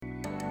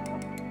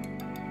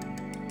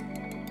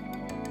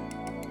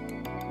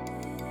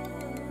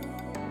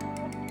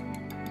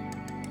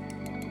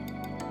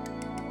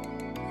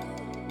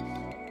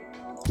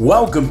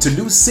Welcome to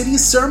New City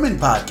Sermon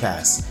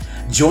Podcast.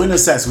 Join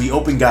us as we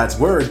open God's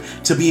Word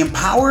to be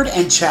empowered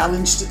and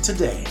challenged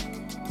today.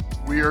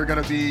 We are going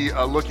to be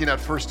looking at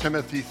 1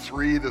 Timothy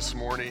 3 this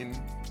morning.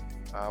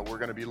 We're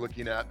going to be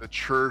looking at the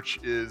church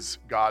is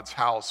God's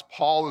house.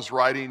 Paul is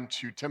writing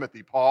to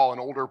Timothy. Paul, an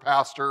older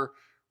pastor,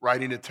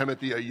 writing to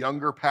Timothy, a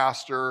younger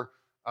pastor,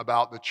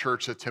 about the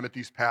church that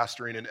Timothy's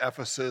pastoring in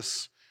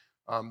Ephesus.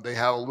 They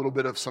have a little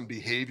bit of some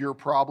behavior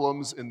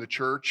problems in the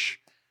church.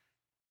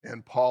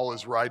 And Paul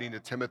is writing to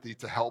Timothy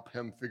to help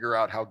him figure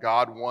out how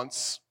God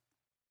wants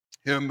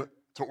him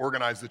to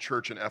organize the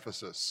church in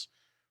Ephesus.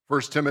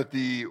 1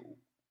 Timothy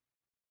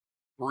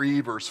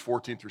 3, verse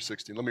 14 through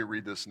 16. Let me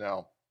read this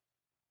now.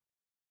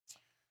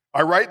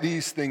 I write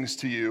these things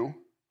to you,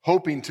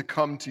 hoping to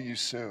come to you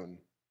soon.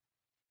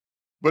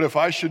 But if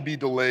I should be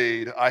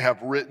delayed, I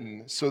have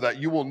written so that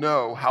you will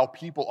know how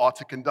people ought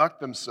to conduct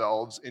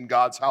themselves in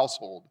God's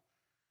household,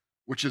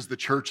 which is the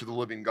church of the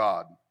living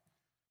God,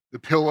 the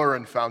pillar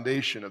and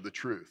foundation of the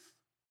truth.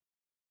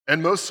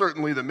 And most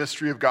certainly the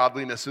mystery of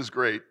godliness is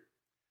great.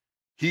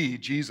 He,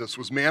 Jesus,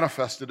 was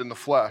manifested in the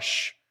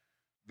flesh,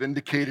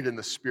 vindicated in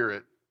the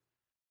spirit,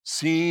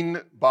 seen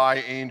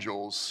by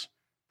angels,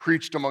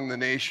 preached among the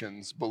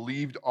nations,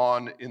 believed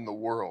on in the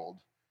world,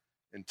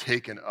 and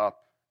taken up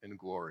in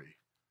glory.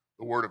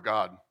 The word of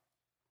God.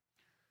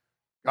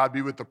 God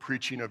be with the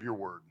preaching of your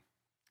word.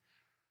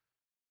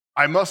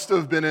 I must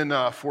have been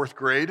in fourth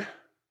grade.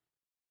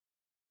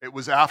 It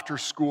was after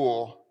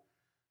school,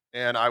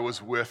 and I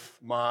was with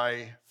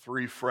my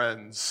three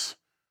friends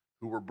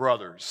who were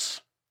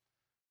brothers,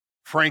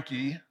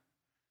 Frankie,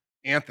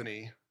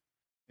 Anthony,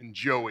 and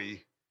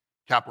Joey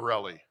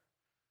Caparelli.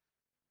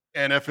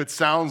 And if it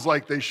sounds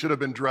like they should have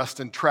been dressed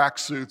in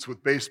tracksuits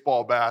with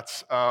baseball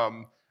bats,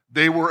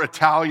 they were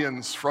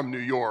Italians from New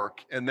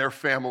York, and their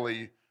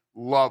family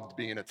loved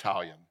being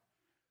Italian.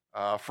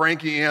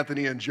 Frankie,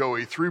 Anthony, and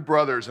Joey, three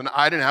brothers, and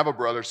I didn't have a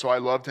brother, so I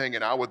loved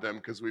hanging out with them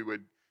because we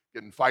would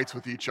get in fights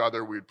with each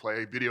other. We'd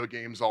play video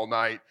games all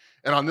night.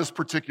 And on this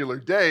particular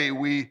day,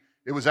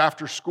 it was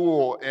after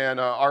school, and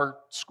our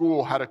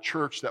school had a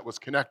church that was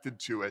connected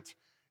to it.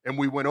 And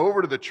we went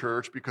over to the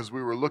church because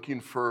we were looking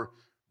for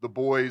the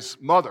boy's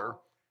mother.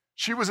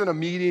 She was in a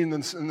meeting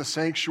in the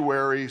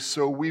sanctuary,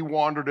 so we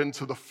wandered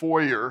into the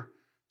foyer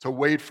to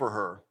wait for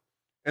her.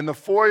 And the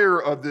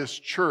foyer of this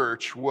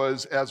church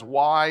was as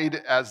wide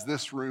as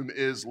this room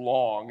is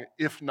long,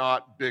 if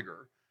not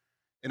bigger.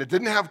 And it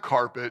didn't have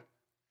carpet.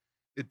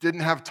 It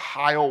didn't have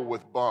tile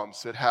with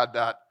bumps. It had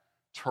that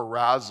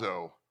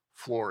terrazzo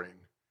flooring.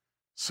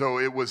 So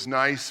it was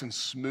nice and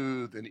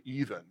smooth and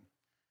even.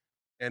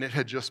 And it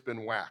had just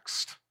been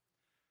waxed.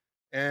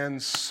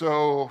 And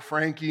so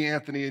Frankie,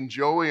 Anthony, and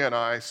Joey and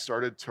I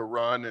started to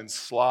run and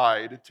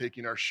slide,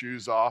 taking our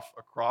shoes off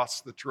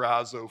across the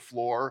terrazzo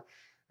floor.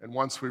 And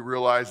once we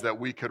realized that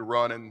we could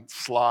run and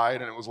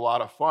slide, and it was a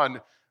lot of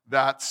fun,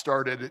 that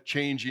started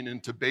changing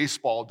into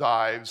baseball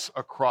dives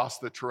across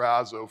the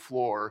terrazzo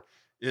floor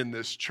in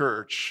this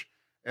church.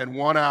 And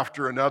one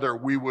after another,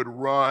 we would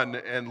run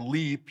and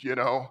leap,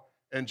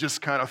 and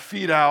just kind of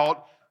feet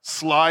out,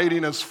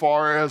 sliding as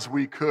far as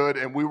we could,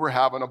 and we were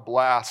having a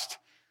blast.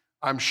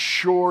 I'm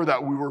sure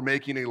that we were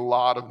making a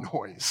lot of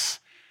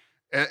noise.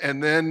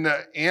 And then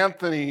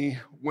Anthony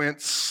went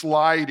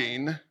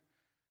sliding,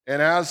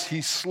 and as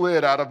he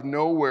slid out of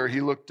nowhere, he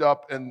looked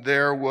up, and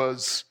there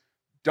was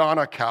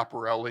Donna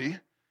Caparelli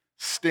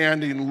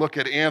standing. Look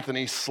at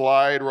Anthony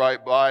slide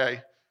right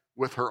by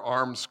with her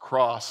arms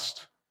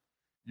crossed.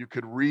 You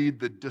could read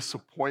the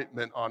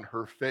disappointment on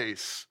her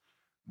face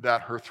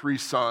that her three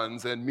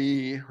sons and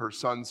me, her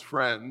son's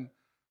friend,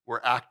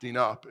 were acting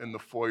up in the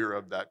foyer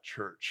of that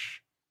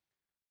church.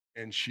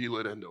 And she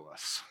lit into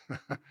us.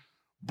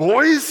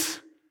 Boys,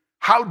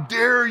 how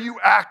dare you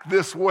act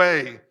this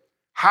way?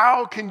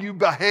 How can you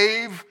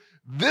behave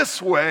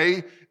this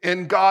way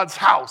in God's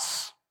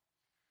house?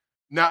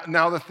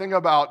 Now the thing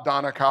about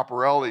Donna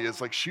Caparelli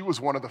is she was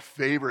one of the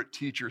favorite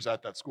teachers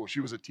at that school. She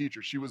was a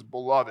teacher. She was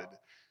beloved.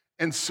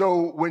 And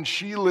so when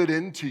she lit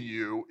into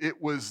you, it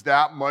was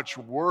that much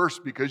worse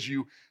because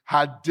you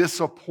had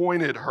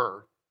disappointed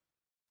her.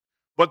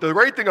 But the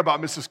great thing about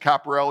Mrs.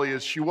 Caparelli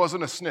is she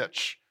wasn't a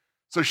snitch.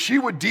 So she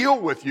would deal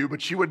with you, but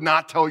she would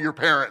not tell your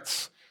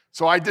parents.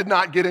 So I did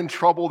not get in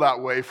trouble that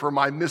way for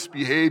my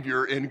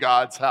misbehavior in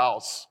God's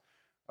house.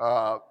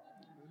 But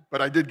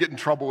I did get in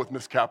trouble with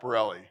Miss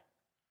Caparelli.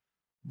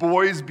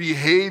 Boys,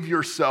 behave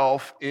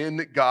yourself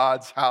in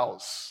God's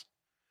house.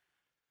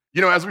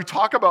 As we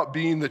talk about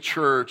being the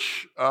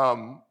church,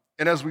 and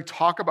as we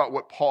talk about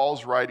what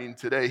Paul's writing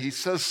today, he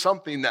says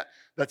something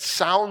that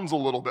sounds a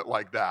little bit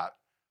like that.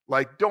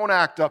 Like, don't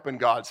act up in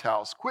God's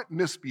house. Quit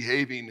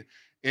misbehaving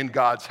in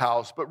God's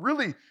house. But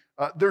really,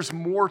 there's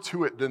more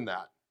to it than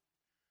that.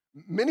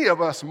 Many of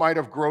us might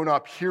have grown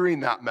up hearing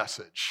that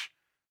message.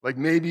 Like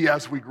maybe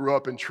as we grew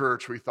up in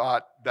church, we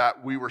thought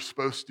that we were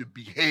supposed to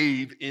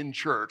behave in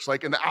church.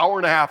 Like in the hour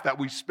and a half that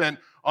we spent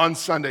on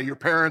Sunday, your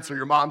parents or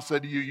your mom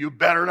said to you, you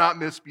better not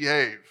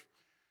misbehave.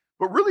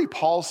 But really,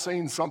 Paul's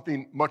saying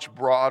something much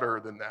broader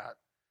than that.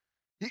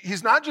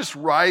 He's not just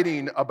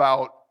writing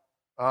about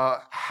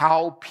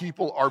how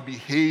people are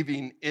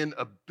behaving in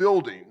a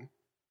building.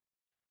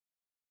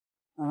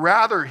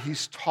 Rather,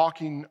 he's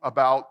talking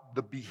about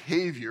the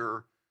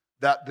behavior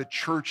that the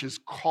church is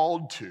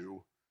called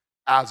to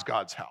as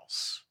God's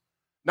house.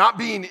 Not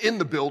being in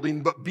the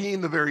building, but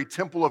being the very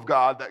temple of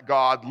God that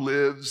God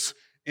lives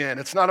in.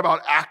 It's not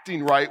about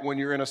acting right when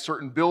you're in a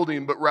certain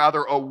building, but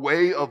rather a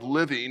way of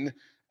living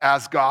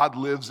as God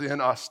lives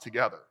in us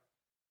together.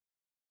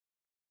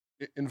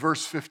 In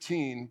verse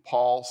 15,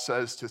 Paul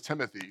says to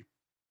Timothy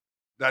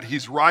that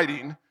he's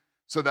writing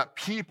so that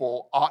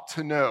people ought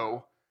to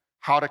know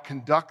how to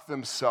conduct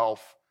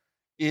themselves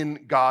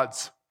in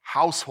God's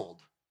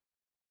household.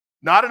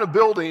 Not in a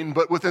building,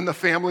 but within the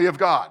family of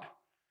God.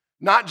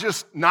 Not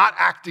just not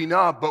acting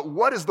up, but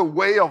what is the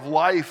way of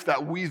life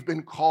that we've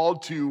been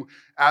called to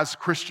as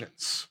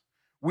Christians?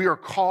 We are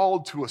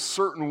called to a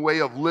certain way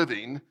of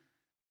living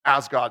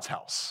as God's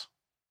house.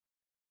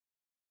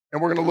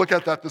 And we're going to look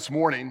at that this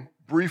morning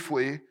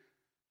briefly,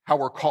 how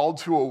we're called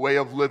to a way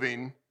of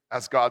living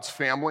as God's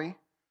family,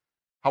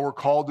 how we're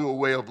called to a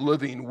way of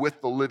living with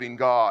the living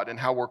God, and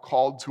how we're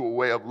called to a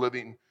way of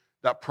living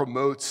that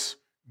promotes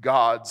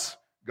God's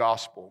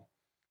gospel.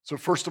 So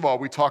first of all,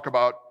 we talk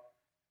about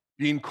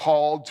being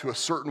called to a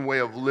certain way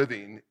of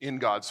living in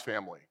God's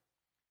family.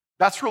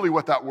 That's really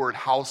what that word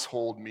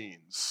household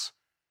means.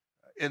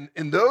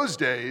 In those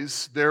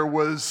days,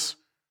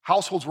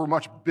 households were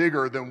much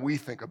bigger than we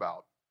think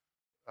about.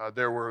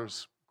 There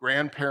was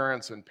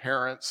grandparents and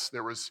parents,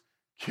 there was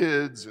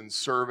kids and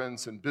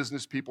servants and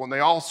business people, and they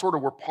all sort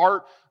of were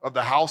part of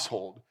the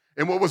household.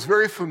 And what was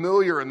very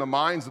familiar in the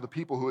minds of the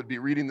people who would be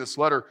reading this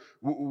letter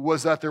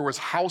was that there was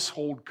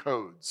household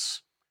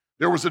codes.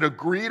 There was an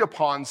agreed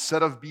upon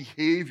set of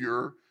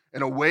behavior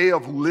and a way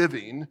of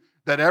living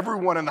that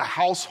everyone in the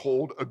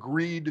household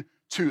agreed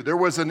to. There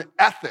was an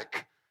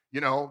ethic,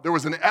 there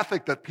was an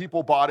ethic that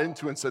people bought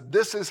into and said,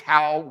 this is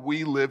how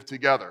we live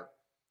together.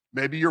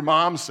 Maybe your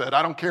mom said,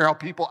 I don't care how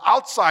people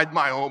outside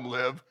my home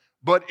live,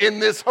 but in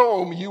this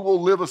home, you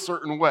will live a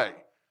certain way.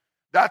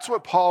 That's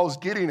what Paul's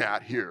getting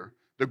at here,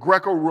 the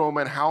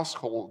Greco-Roman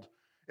household.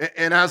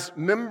 And as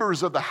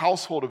members of the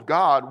household of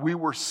God, we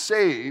were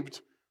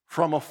saved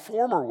from a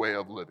former way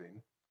of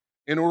living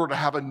in order to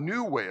have a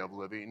new way of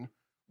living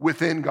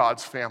within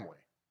God's family.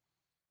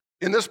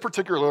 In this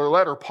particular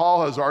letter,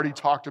 Paul has already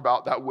talked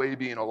about that way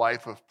being a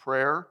life of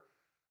prayer,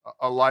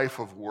 a life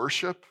of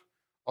worship,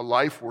 a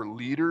life where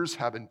leaders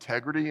have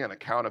integrity and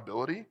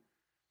accountability.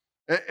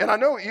 And I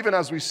know even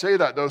as we say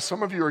that, though,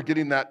 some of you are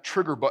getting that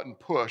trigger button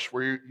push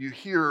where you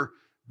hear,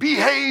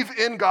 behave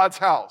in God's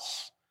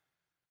house.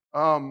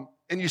 And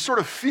you sort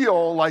of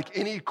feel like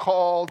any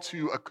call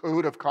to a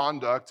code of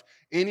conduct,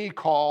 any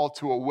call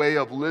to a way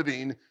of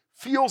living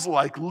feels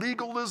like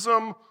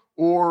legalism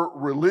or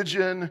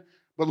religion,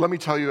 but let me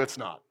tell you, it's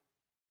not.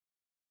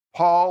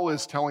 Paul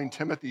is telling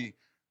Timothy,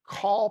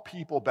 call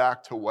people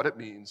back to what it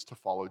means to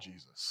follow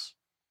Jesus.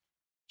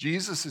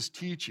 Jesus'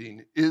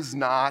 teaching is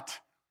not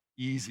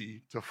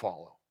easy to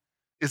follow.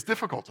 It's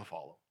difficult to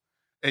follow.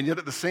 And yet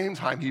at the same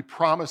time, he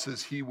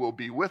promises he will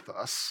be with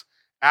us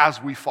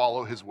as we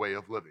follow his way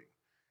of living,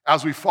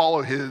 as we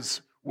follow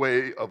his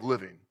way of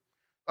living.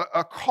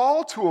 A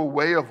call to a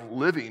way of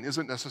living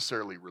isn't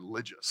necessarily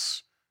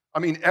religious. I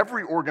mean,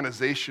 every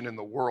organization in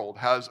the world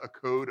has a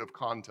code of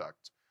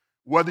conduct.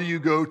 Whether you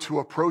go to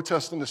a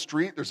protest in the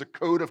street, there's a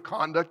code of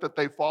conduct that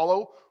they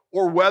follow,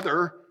 or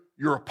whether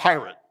you're a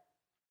pirate.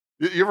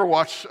 You ever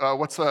watch,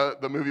 what's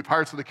the movie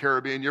Pirates of the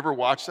Caribbean? You ever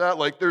watch that?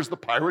 Like, there's the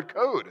pirate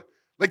code.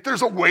 Like,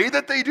 there's a way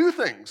that they do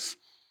things.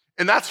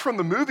 And that's from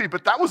the movie,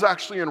 but that was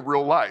actually in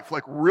real life.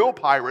 Like, real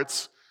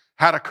pirates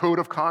had a code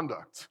of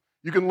conduct.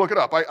 You can look it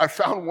up. I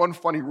found one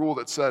funny rule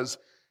that says,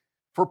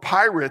 for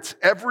pirates,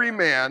 every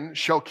man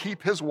shall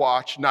keep his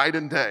watch night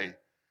and day,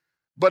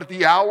 but at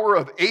the hour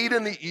of 8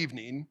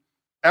 p.m,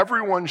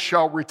 everyone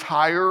shall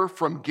retire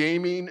from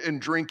gaming and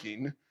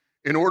drinking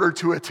in order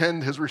to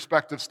attend his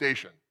respective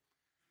station.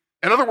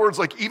 In other words,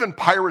 like even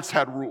pirates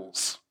had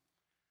rules.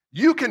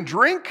 You can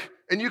drink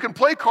and you can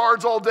play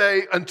cards all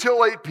day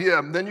until 8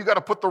 p.m. Then you got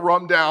to put the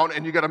rum down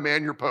and you got to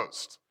man your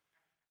post.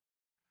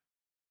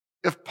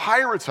 If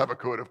pirates have a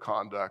code of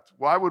conduct,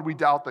 why would we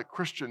doubt that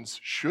Christians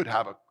should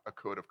have a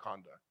code of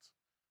conduct?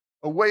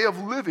 A way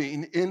of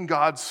living in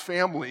God's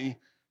family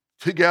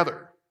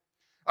together.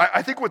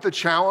 I think what the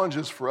challenge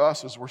is for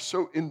us is we're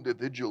so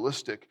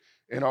individualistic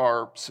in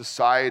our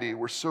society.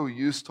 We're so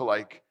used to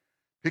like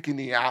picking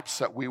the apps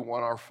that we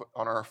want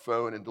on our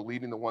phone and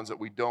deleting the ones that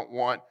we don't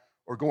want,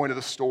 or going to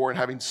the store and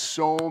having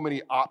so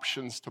many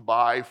options to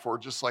buy for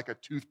just like a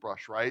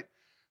toothbrush, right?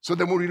 So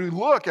then when we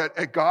look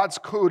at God's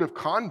code of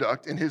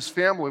conduct in his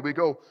family, we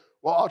go,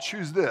 well, I'll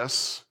choose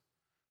this,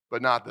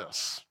 but not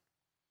this.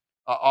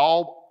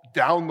 I'll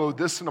download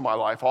this into my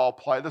life, I'll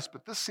apply this,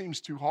 but this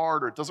seems too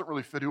hard or it doesn't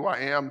really fit who I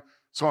am,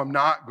 so I'm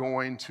not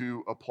going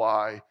to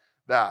apply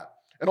that.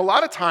 And a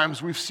lot of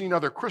times we've seen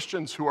other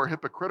Christians who are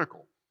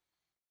hypocritical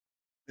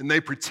and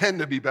they pretend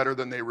to be better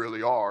than they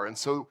really are. And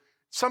so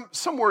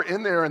somewhere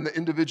in there in the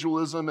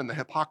individualism and the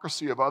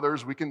hypocrisy of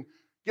others, we can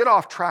get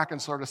off track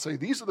and start to say,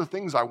 these are the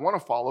things I want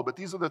to follow, but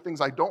these are the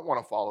things I don't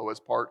want to follow as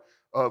part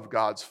of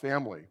God's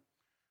family.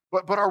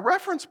 But our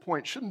reference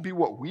point shouldn't be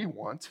what we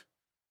want.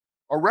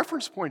 Our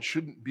reference point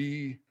shouldn't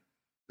be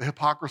the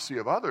hypocrisy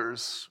of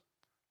others.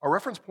 Our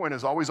reference point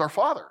is always our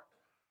Father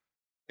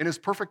and his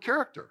perfect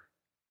character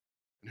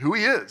and who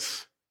he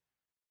is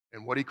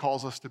and what he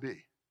calls us to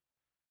be.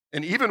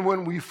 And even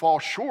when we fall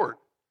short,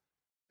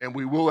 and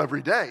we will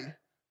every day,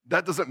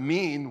 that doesn't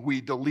mean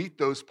we delete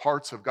those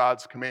parts of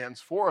God's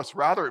commands for us.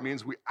 Rather, it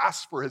means we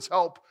ask for his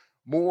help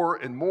more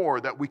and more,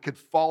 that we could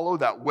follow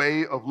that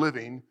way of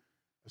living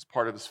as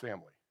part of his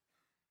family.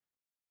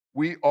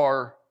 We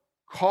are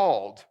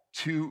called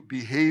to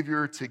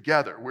behavior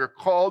together. We're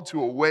called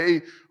to a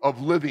way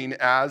of living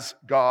as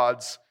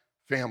God's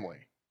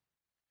family.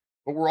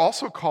 But we're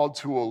also called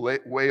to a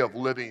way of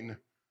living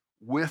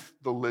with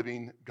the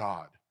living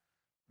God.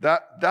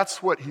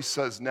 That's what he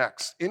says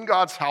next. In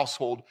God's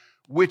household,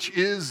 which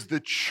is the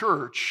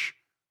church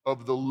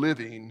of the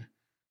living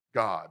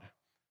God.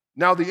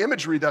 Now, the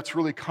imagery that's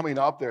really coming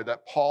up there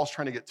that Paul's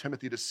trying to get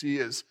Timothy to see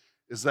is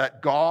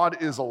that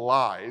God is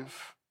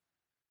alive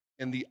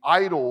and the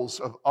idols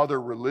of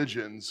other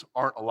religions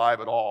aren't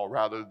alive at all.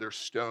 Rather, they're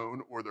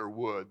stone or they're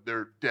wood.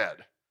 They're dead.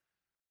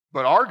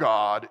 But our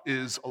God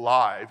is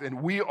alive,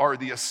 and we are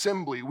the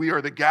assembly. We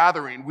are the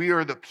gathering. We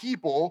are the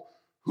people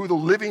who the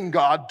living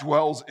God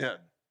dwells in.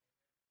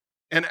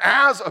 And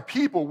as a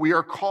people, we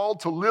are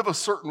called to live a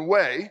certain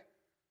way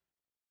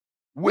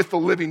with the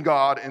living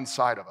God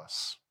inside of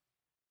us.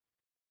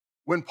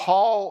 When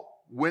Paul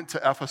went to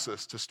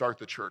Ephesus to start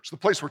the church, the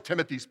place where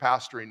Timothy's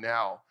pastoring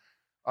now,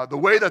 the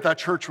way that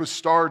church was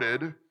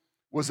started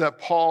was that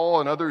Paul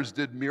and others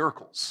did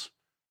miracles.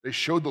 They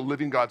showed the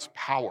living God's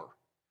power.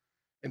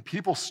 And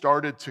people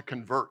started to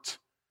convert.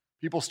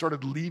 People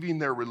started leaving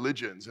their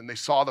religions, and they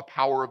saw the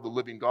power of the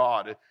living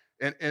God.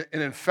 And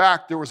in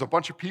fact, there was a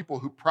bunch of people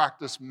who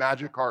practiced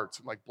magic arts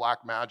and like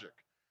black magic.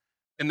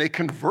 And they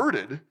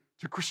converted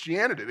to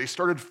Christianity. They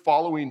started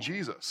following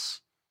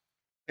Jesus.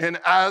 And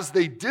as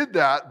they did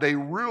that, they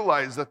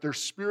realized that their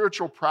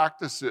spiritual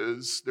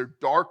practices, their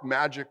dark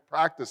magic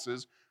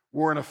practices,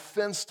 were an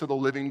offense to the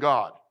living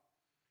God.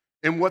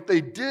 And what they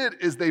did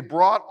is they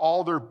brought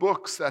all their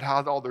books that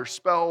had all their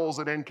spells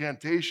and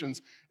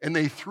incantations, and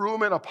they threw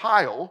them in a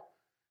pile,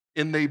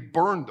 and they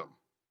burned them.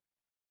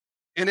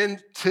 And in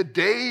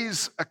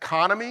today's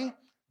economy,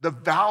 the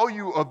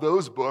value of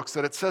those books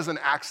that it says in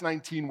Acts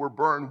 19 were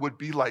burned would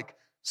be like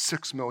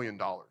 $6 million.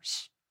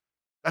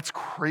 That's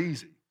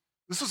crazy.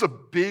 This is a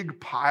big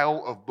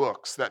pile of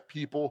books that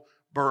people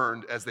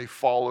burned as they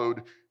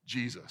followed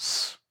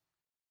Jesus.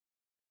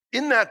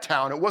 In that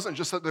town, it wasn't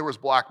just that there was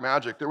black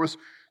magic. There was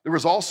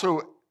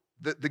also,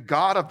 the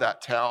god of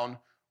that town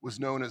was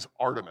known as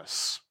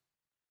Artemis.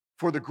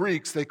 For the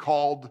Greeks, they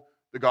called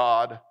the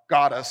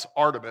goddess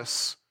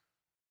Artemis.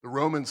 The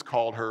Romans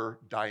called her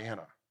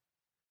Diana.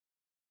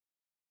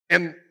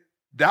 And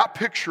that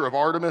picture of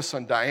Artemis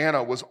and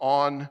Diana was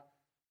on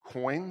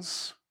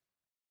coins.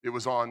 It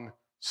was on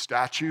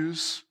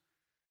statues.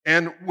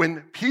 And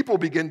when people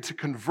begin to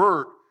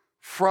convert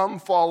from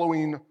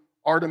following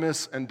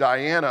Artemis and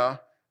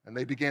Diana, and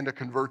they began to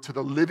convert to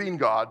the living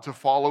God, to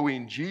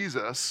following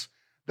Jesus,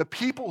 the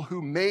people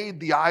who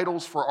made the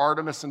idols for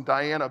Artemis and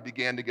Diana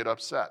began to get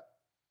upset.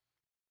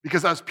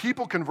 Because as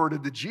people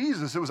converted to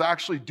Jesus, it was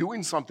actually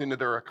doing something to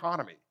their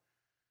economy.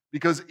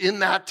 Because in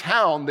that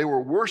town, they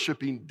were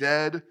worshiping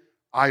dead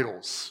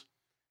idols.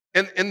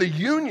 And the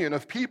union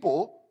of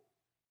people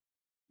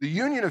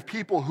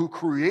who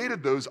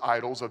created those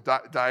idols of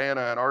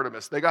Diana and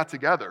Artemis, they got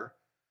together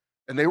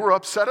and they were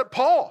upset at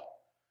Paul.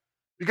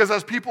 Because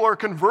as people are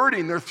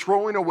converting, they're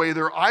throwing away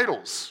their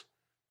idols.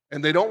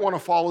 And they don't want to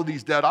follow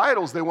these dead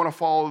idols, they want to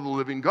follow the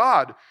living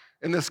God.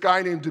 And this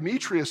guy named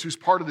Demetrius, who's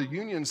part of the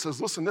union, says,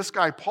 listen, this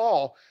guy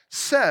Paul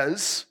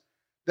says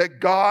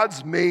that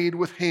gods made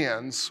with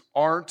hands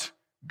aren't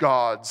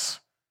gods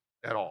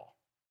at all.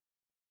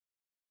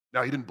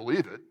 Now, he didn't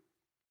believe it,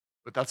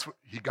 but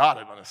he got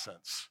it in a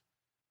sense.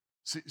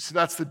 See,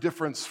 that's the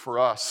difference for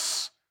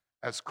us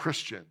as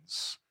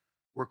Christians.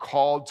 We're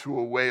called to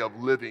a way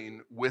of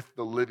living with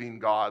the living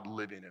God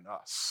living in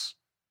us.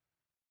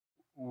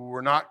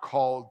 We're not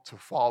called to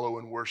follow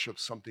and worship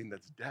something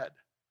that's dead,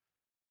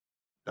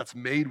 that's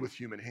made with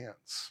human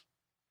hands.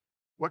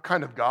 What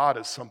kind of God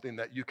is something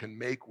that you can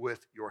make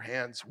with your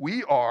hands?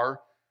 We are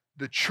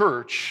the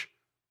church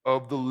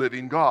of the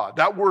living God.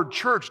 That word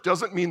church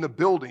doesn't mean the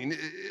building.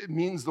 It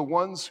means the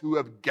ones who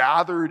have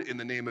gathered in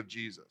the name of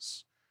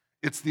Jesus.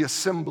 It's the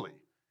assembly.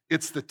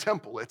 It's the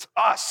temple. It's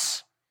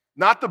us.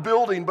 Not the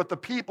building, but the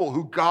people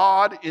who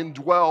God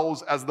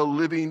indwells as the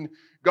living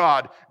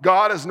God.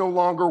 God is no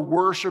longer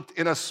worshiped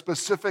in a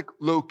specific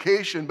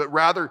location, but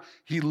rather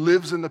he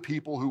lives in the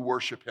people who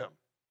worship him.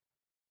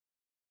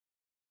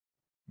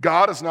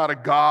 God is not a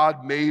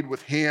God made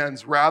with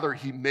hands. Rather,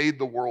 he made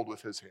the world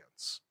with his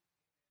hands.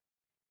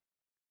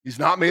 He's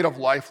not made of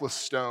lifeless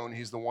stone.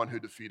 He's the one who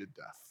defeated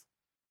death.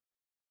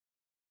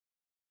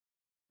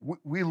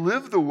 We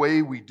live the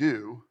way we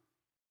do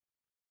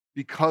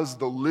because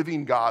the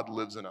living God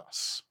lives in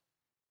us.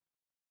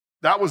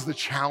 That was the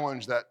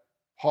challenge that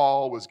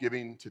Paul was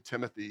giving to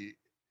Timothy,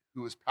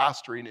 who was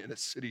pastoring in a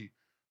city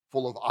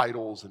full of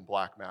idols and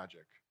black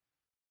magic.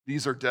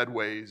 These are dead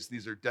ways,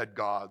 these are dead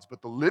gods,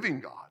 but the living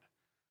God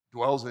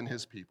dwells in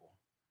his people.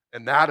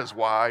 And that is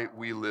why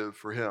we live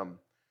for him.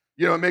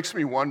 You know, it makes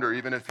me wonder,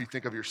 even if you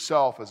think of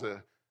yourself as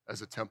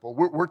a temple,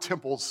 we're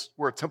temples,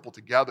 we're a temple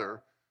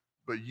together,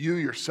 but you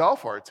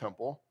yourself are a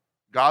temple.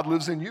 God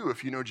lives in you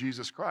if you know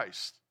Jesus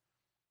Christ.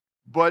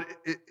 But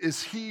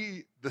is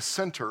he the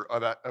center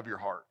of your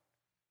heart?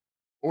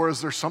 Or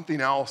is there something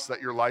else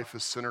that your life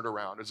is centered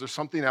around? Is there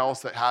something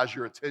else that has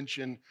your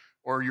attention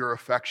or your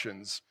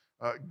affections?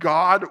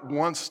 God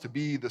wants to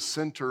be the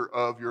center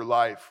of your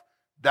life.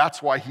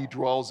 That's why he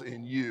dwells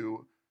in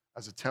you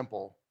as a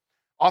temple.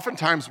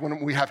 Oftentimes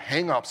when we have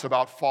hang-ups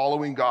about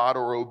following God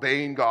or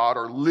obeying God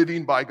or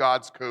living by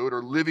God's code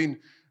or living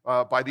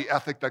by the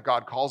ethic that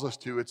God calls us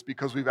to, it's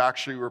because we've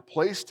actually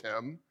replaced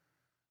him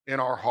in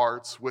our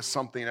hearts with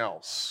something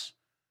else.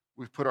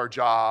 We've put our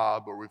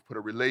job, or we've put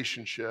a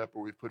relationship,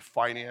 or we've put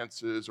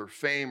finances or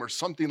fame or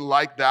something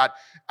like that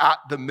at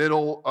the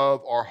middle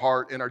of our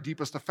heart, and our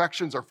deepest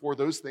affections are for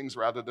those things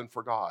rather than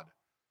for God.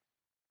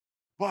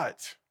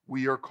 But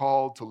we are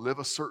called to live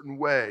a certain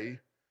way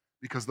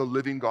because the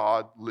living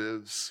God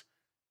lives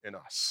in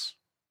us.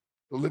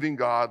 The living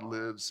God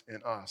lives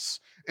in us.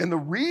 And the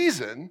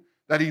reason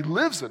that he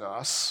lives in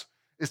us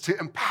is to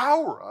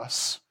empower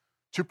us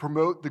to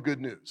promote the good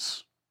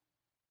news.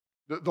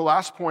 The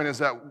last point is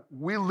that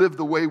we live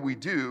the way we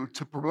do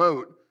to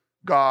promote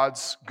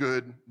God's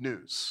good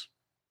news.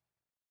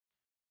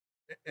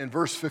 In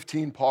verse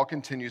 15, Paul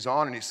continues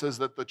on and he says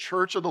that the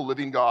church of the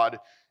living God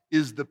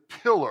is the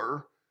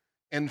pillar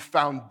and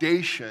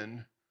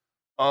foundation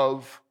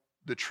of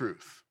the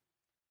truth.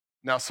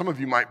 Now, some of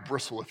you might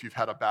bristle if you've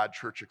had a bad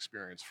church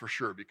experience, for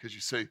sure, because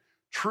you say,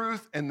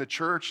 truth and the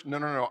church?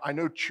 No. I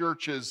know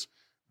churches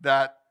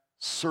that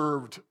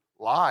served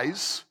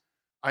lies.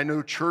 I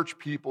know church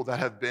people that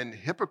have been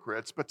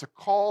hypocrites, but to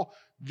call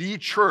the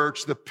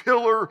church the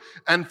pillar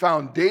and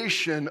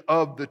foundation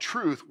of the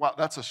truth, wow,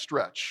 that's a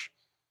stretch.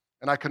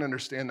 And I can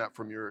understand that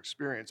from your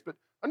experience. But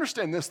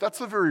understand this, that's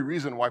the very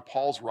reason why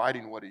Paul's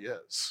writing what he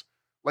is.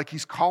 Like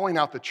he's calling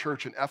out the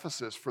church in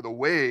Ephesus for the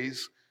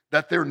ways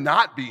that they're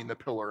not being the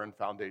pillar and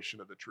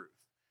foundation of the truth.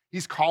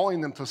 He's calling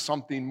them to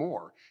something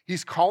more.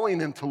 He's calling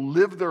them to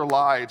live their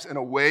lives in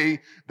a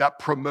way that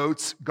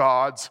promotes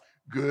God's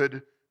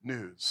good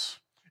news.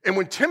 And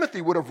when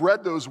Timothy would have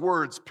read those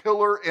words,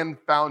 pillar and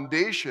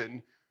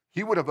foundation,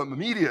 he would have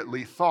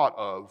immediately thought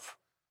of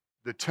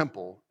the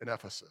temple in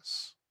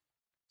Ephesus.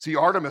 See,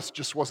 Artemis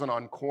just wasn't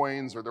on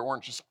coins, or there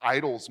weren't just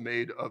idols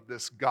made of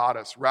this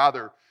goddess.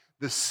 Rather,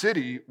 the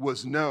city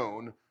was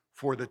known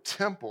for the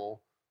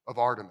temple of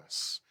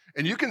Artemis.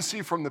 And you can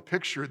see from the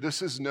picture,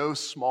 this is no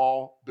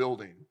small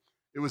building.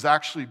 It was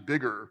actually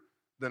bigger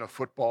than a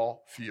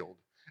football field.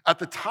 At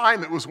the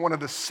time, it was one of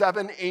the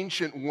 7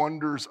 ancient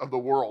wonders of the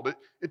world.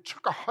 It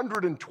took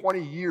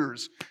 120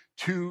 years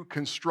to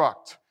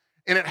construct.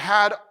 And it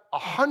had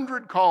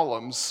 100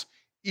 columns,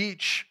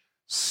 each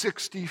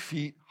 60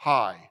 feet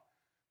high,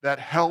 that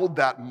held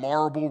that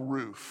marble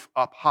roof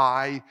up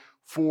high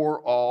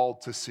for all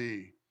to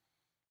see.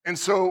 And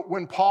so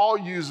when Paul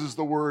uses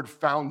the word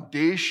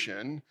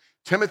foundation,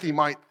 Timothy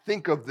might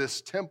think of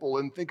this temple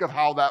and think of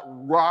how that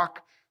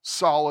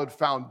rock-solid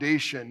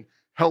foundation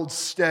held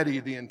steady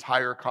the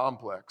entire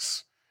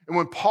complex. And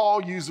when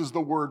Paul uses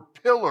the word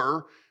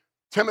pillar,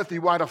 Timothy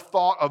might have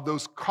thought of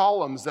those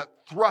columns that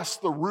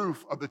thrust the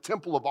roof of the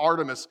temple of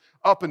Artemis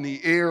up in the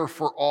air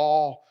for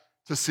all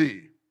to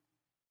see.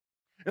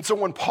 And so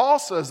when Paul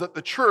says that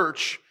the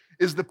church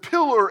is the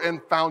pillar and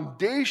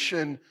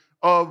foundation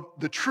of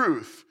the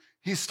truth,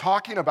 he's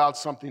talking about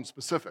something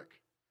specific.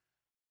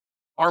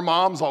 Our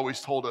moms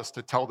always told us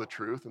to tell the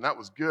truth, and that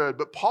was good.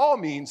 But Paul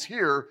means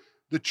here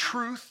the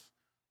truth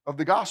of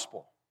the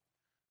gospel.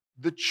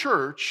 The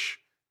church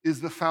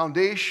is the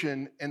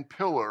foundation and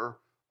pillar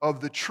of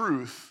the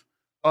truth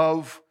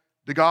of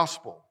the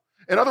gospel.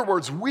 In other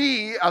words,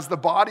 we as the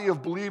body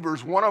of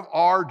believers, one of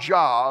our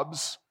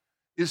jobs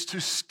is to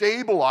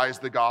stabilize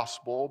the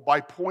gospel by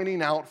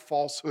pointing out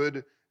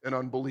falsehood and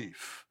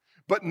unbelief.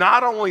 But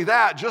not only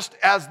that, just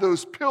as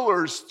those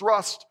pillars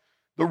thrust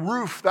the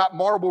roof, that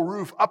marble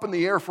roof, up in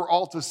the air for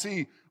all to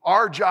see,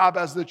 our job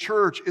as the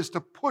church is to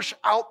push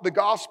out the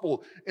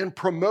gospel and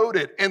promote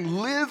it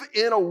and live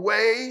in a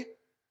way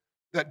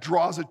that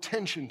draws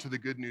attention to the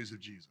good news of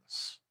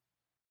Jesus.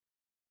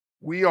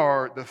 We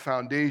are the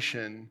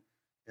foundation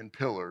and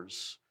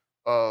pillars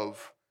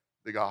of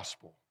the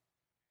gospel.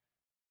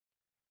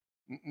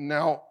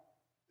 Now,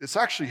 it's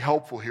actually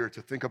helpful here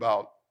to think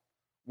about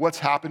what's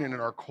happening in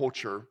our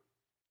culture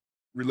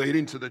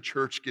relating to the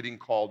church getting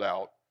called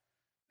out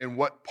and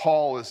what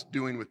Paul is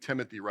doing with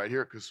Timothy right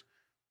here, because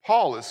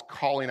Paul is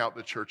calling out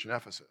the church in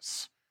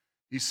Ephesus.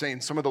 He's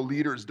saying some of the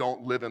leaders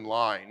don't live in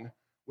line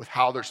with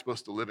how they're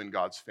supposed to live in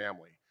God's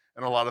family.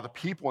 And a lot of the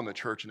people in the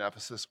church in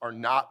Ephesus are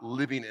not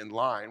living in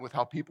line with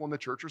how people in the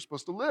church are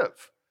supposed to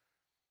live.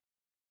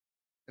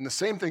 And the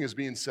same thing is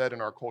being said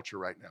in our culture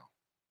right now.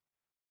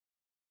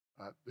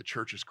 The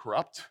church is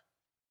corrupt.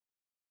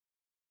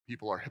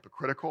 People are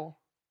hypocritical.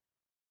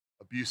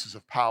 Abuses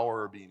of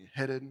power are being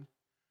hidden.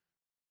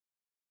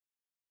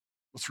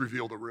 Let's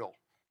reveal the real.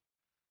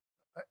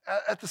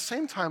 At the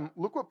same time,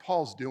 look what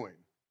Paul's doing.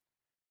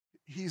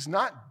 He's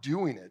not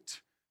doing it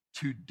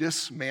to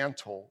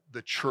dismantle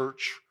the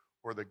church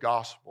or the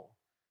gospel.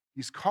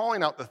 He's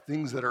calling out the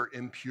things that are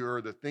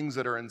impure, the things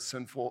that are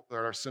sinful,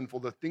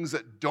 the things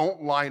that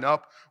don't line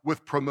up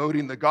with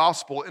promoting the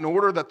gospel in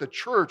order that the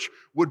church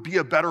would be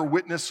a better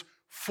witness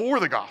for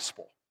the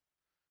gospel.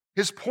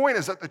 His point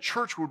is that the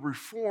church would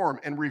reform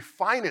and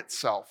refine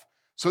itself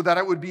so that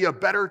it would be a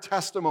better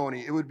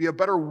testimony. It would be a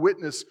better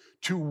witness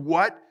to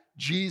what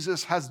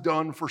Jesus has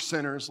done for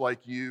sinners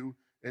like you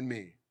and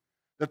me.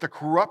 That the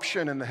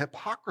corruption and the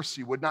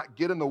hypocrisy would not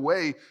get in the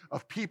way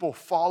of people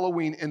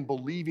following and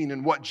believing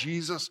in what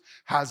Jesus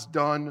has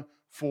done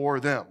for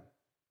them.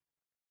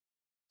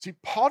 See,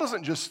 Paul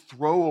doesn't just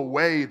throw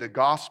away the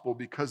gospel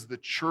because the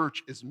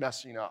church is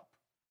messing up.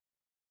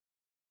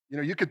 You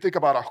know, you could think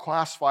about a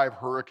Class 5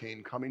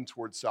 hurricane coming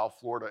towards South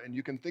Florida, and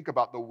you can think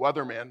about the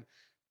weatherman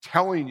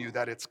telling you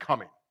that it's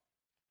coming.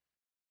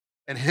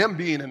 And him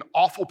being an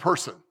awful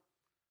person.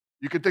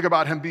 You could think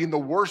about him being the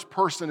worst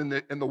person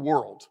in the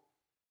world.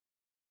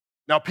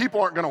 Now,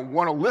 people aren't going to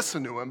want to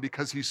listen to him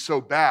because he's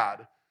so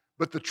bad,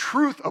 but the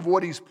truth of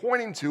what he's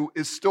pointing to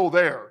is still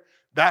there.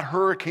 That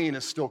hurricane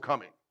is still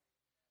coming.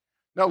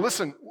 Now,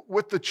 listen,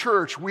 with the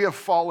church, we have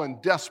fallen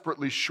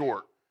desperately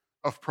short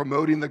of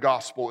promoting the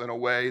gospel in a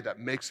way that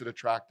makes it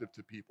attractive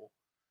to people.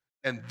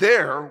 And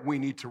there, we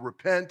need to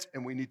repent,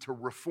 and we need to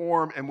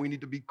reform, and we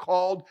need to be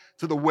called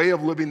to the way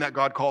of living that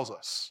God calls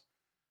us.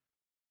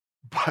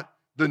 But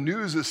the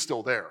news is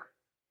still there.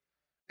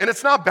 And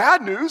it's not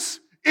bad news,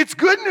 it's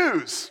good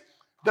news.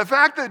 The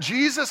fact that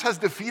Jesus has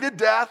defeated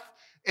death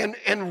and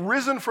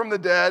risen from the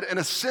dead and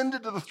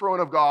ascended to the throne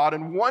of God,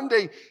 and one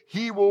day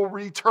he will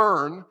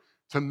return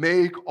to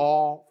make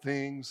all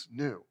things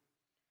new.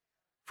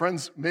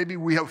 Friends, maybe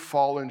we have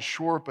fallen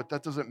short, but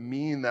that doesn't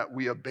mean that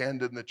we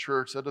abandon the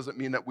church. That doesn't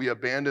mean that we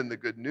abandon the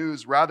good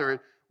news.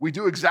 Rather, we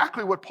do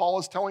exactly what Paul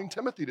is telling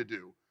Timothy to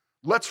do.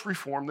 Let's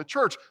reform the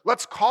church.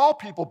 Let's call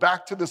people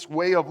back to this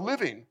way of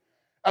living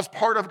as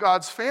part of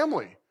God's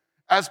family,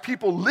 as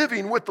people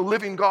living with the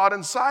living God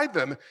inside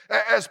them,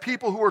 as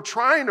people who are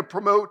trying to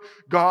promote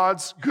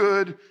God's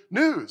good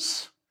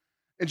news.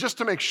 And just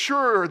to make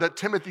sure that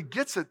Timothy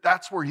gets it,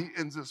 that's where he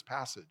ends this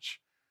passage.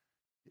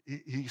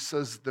 He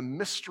says, the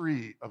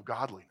mystery of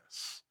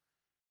godliness.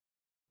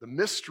 The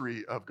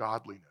mystery of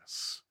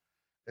godliness.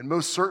 And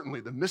most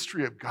certainly, the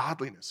mystery of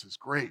godliness is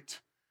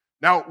great.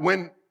 Now,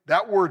 when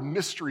that word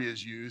mystery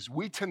is used,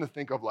 we tend to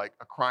think of like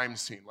a crime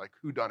scene, like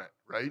whodunit,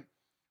 right?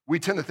 We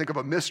tend to think of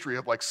a mystery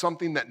of like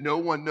something that no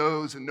one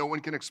knows and no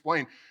one can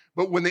explain.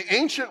 But when the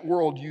ancient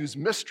world used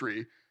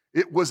mystery,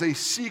 it was a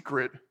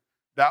secret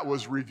that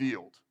was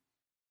revealed.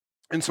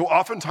 And so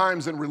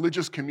oftentimes in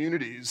religious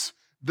communities,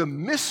 the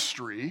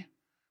mystery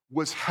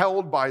was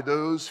held by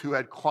those who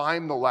had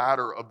climbed the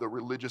ladder of the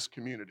religious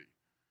community.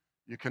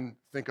 You can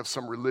think of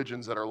some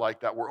religions that are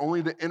like that, where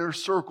only the inner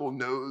circle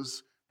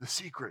knows the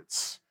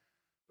secrets.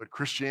 But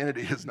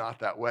Christianity is not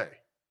that way.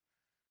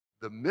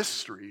 The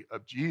mystery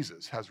of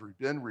Jesus has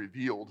been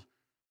revealed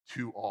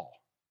to all.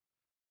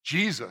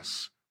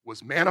 Jesus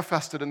was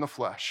manifested in the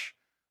flesh,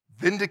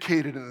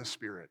 vindicated in the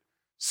spirit,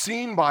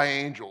 seen by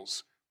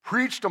angels,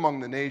 preached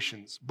among the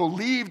nations,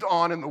 believed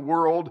on in the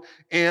world,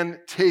 and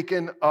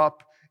taken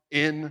up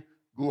in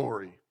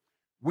glory.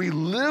 We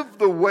live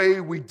the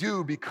way we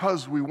do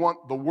because we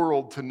want the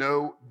world to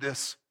know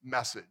this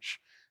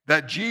message,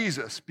 that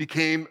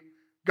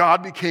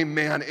God became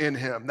man in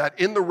him, that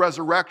in the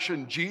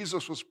resurrection,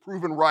 Jesus was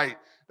proven right,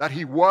 that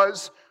he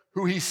was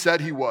who he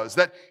said he was,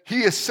 that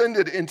he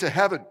ascended into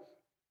heaven,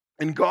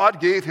 and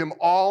God gave him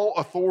all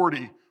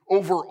authority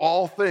over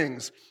all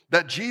things,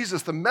 that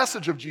Jesus, the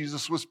message of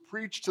Jesus, was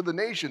preached to the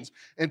nations,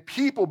 and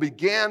people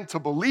began to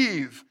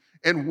believe,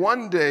 and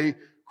one day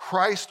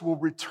Christ will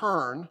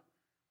return,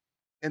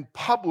 and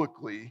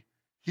publicly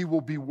he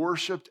will be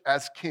worshiped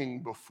as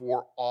king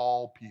before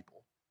all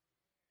people.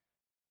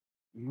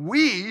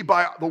 We,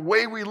 by the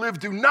way we live,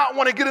 do not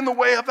want to get in the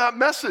way of that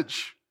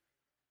message.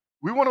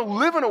 We want to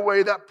live in a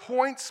way that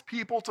points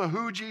people to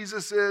who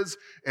Jesus is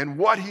and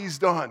what he's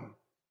done.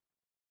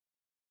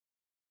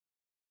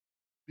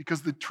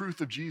 Because the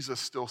truth of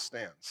Jesus still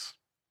stands.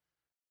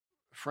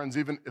 Friends,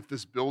 even if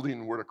this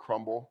building were to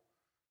crumble,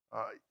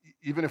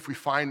 even if we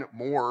find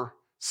more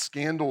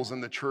scandals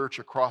in the church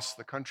across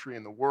the country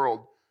and the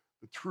world,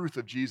 the truth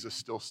of Jesus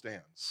still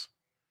stands.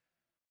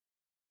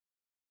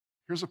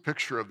 Here's a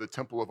picture of the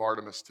Temple of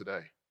Artemis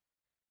today.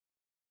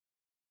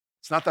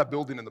 It's not that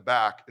building in the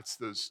back, it's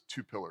those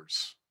two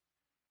pillars.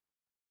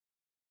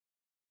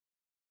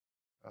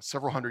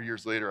 Several hundred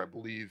years later, I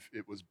believe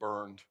it was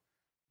burned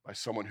by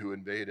someone who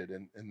invaded,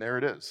 and there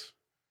it is.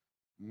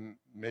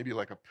 Maybe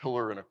like a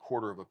pillar and a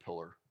quarter of a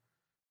pillar.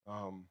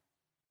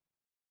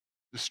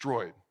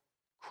 Destroyed,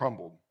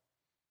 crumbled.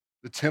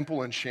 The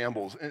temple in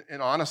shambles.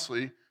 And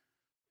honestly,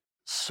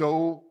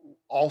 so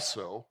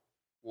also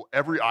will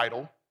every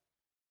idol,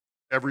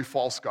 every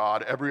false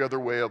god, every other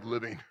way of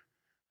living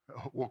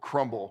will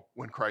crumble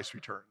when Christ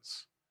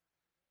returns.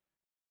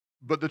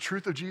 But the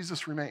truth of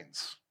Jesus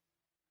remains.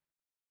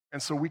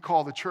 And so we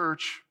call the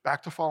church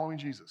back to following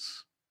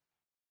Jesus,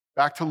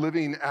 back to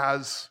living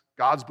as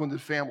God's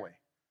blended family,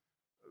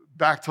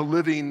 back to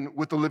living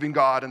with the living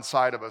God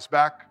inside of us,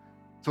 back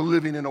to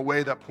living in a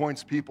way that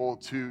points people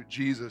to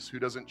Jesus, who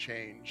doesn't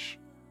change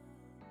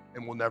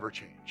and will never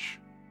change.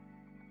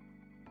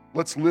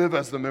 Let's live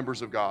as the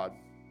members of God.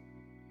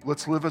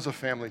 Let's live as a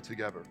family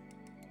together.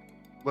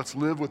 Let's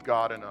live with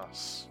God in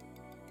us.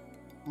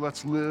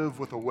 Let's live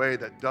with a way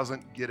that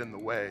doesn't get in the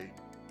way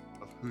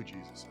of who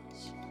Jesus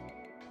is.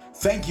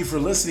 Thank you for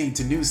listening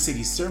to New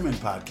City Sermon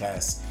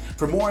Podcast.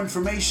 For more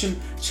information,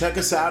 check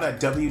us out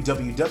at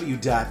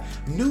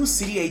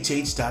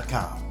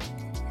www.newcityhh.com.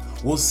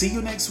 We'll see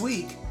you next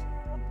week